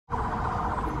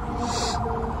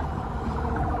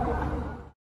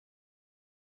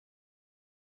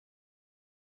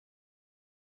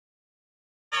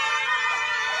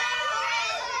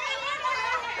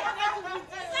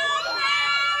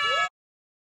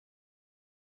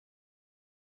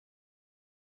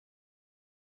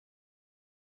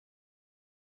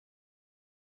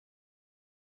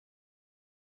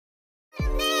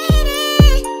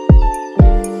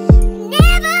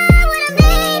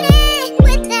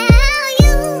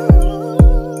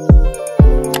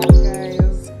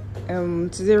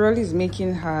Zeroli is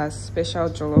making her special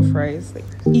jollof rice. Like,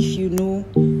 if you know,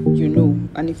 you know,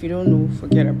 and if you don't know,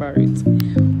 forget about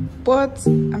it. But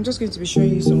I'm just going to be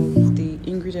showing you some of the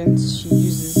ingredients she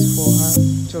uses for her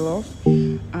jollof,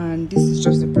 and this is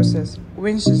just the process.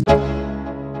 When she's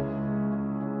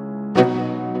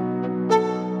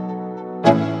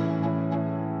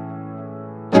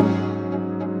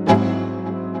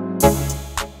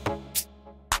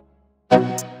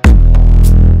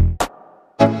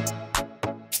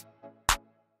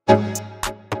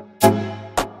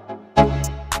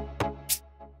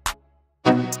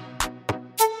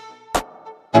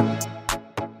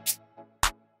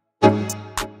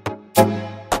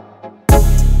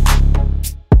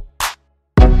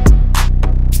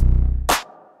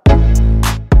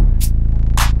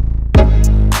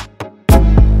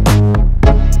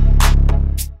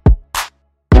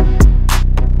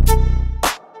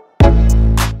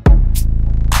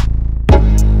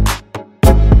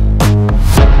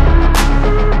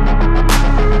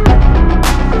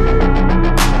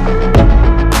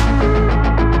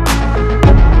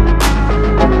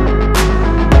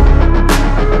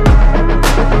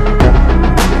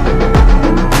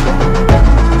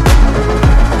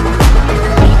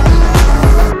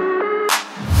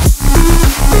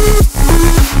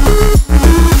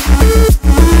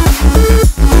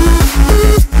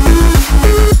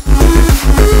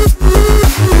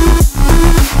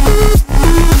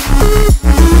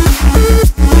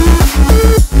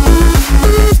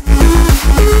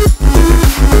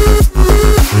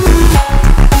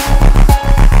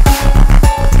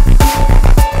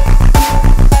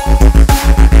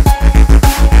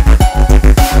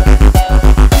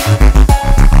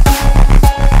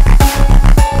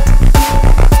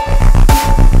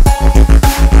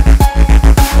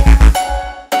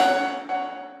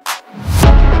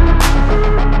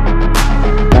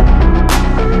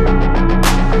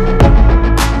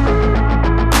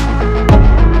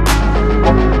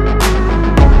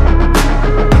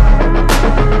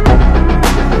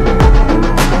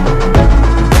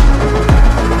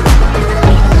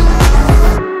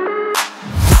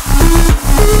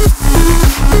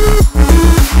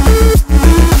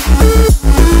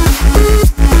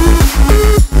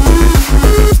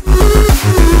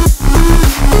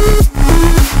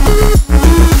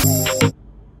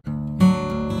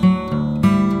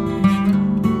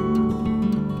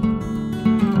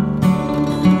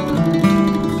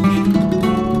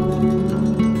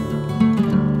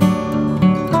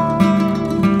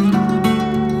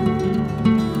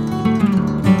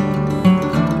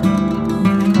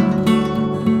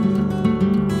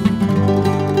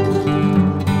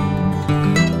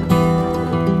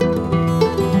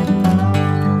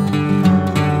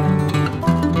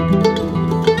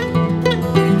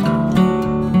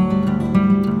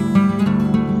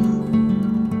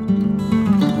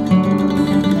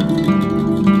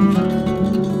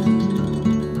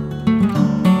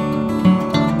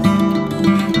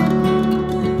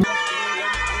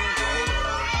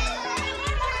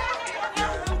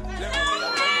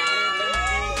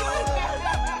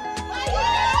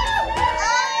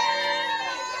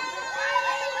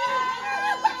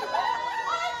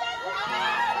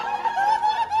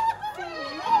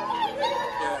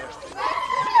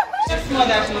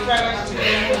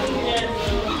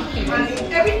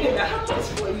everything that happens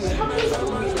for you happens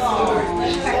for me.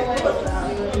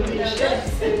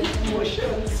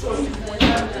 Emotions. So I'm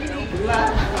really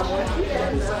glad I'm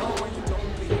here now.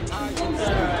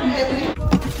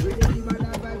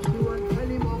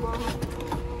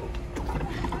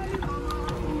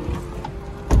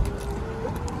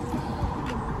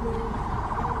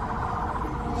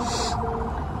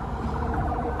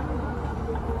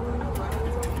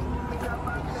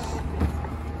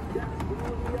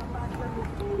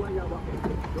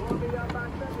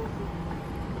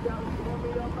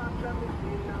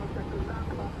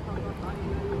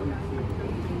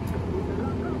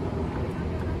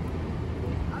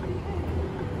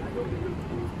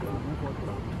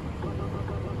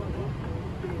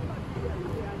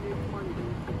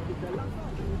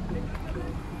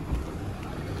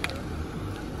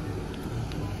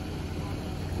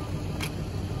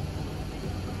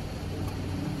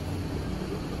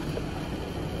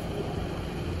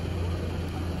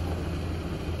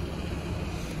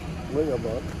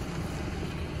 About.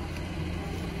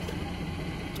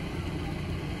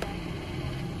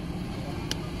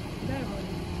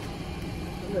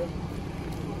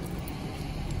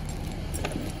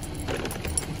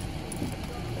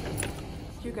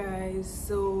 You guys,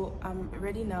 so I'm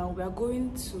ready now. We are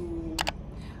going to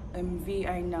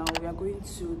VI now. We are going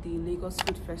to the Lagos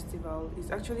Food Festival.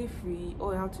 It's actually free.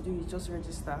 All you have to do is just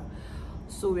register.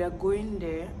 So we are going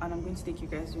there, and I'm going to take you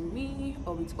guys with me,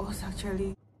 or with us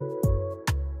actually.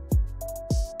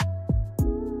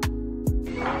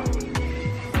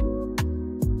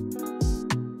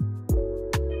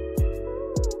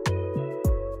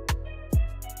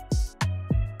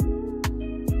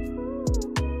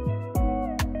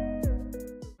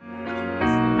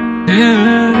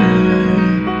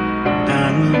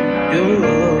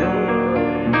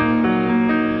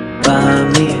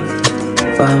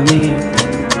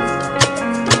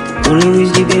 Only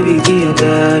wish the baby be a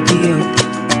daddy,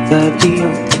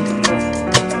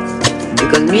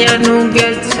 because me I don't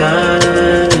get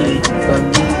time for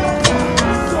me.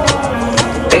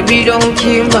 Baby, don't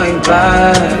kill my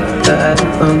vibe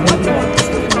for me.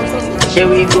 Shall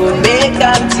we go make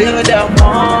up till the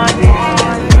morning?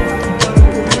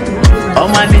 Oh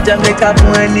my ninja make up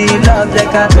when he loves the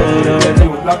cat.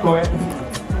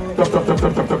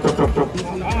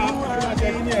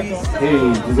 Hey,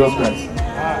 Jesus Christ.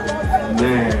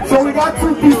 Man. So we got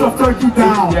 2 pieces of turkey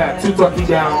down. Yeah, 2 turkey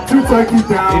down. 2 turkey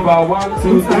down. About 1,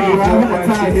 2, 3, 4,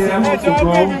 5, 6, 7 to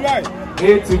go.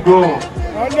 8 to go.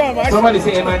 Somebody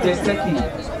say, "Am I just turkey?"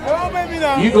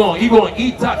 You gonna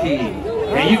eat turkey,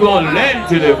 and you gonna learn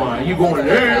to the man. You gonna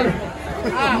learn.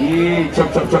 Yeah,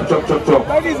 chop. I'm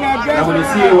gonna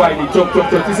see why they chop.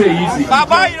 This is easy.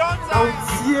 Baba, you don't know.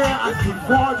 It's here and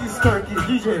before this turkey,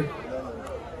 DJ.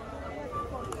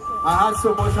 I had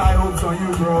so much high hopes on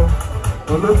you, bro.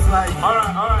 But looks like all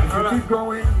right. Keep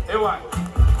going. Hey, what?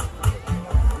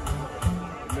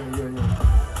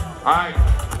 Yeah. All right.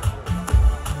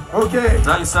 Okay.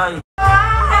 Nice.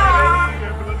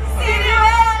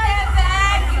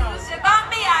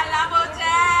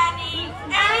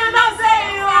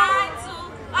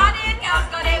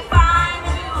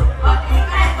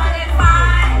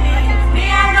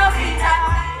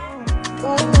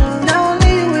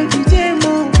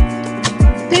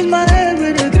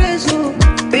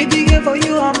 For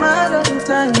you, I'm mad all the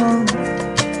time,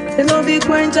 They don't be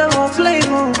quencher or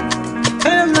flavor.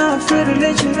 And I'm not afraid to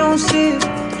let you know, see.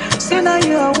 Say now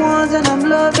you are one, and I'm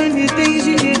loving the things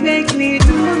you did make me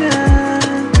do now.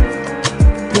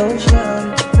 Yo,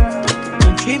 shawty,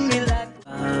 you treat me like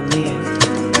me.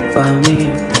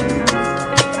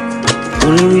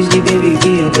 Only wish the baby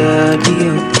be a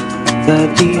daddy,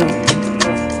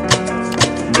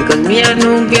 because me I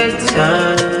don't get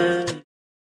time.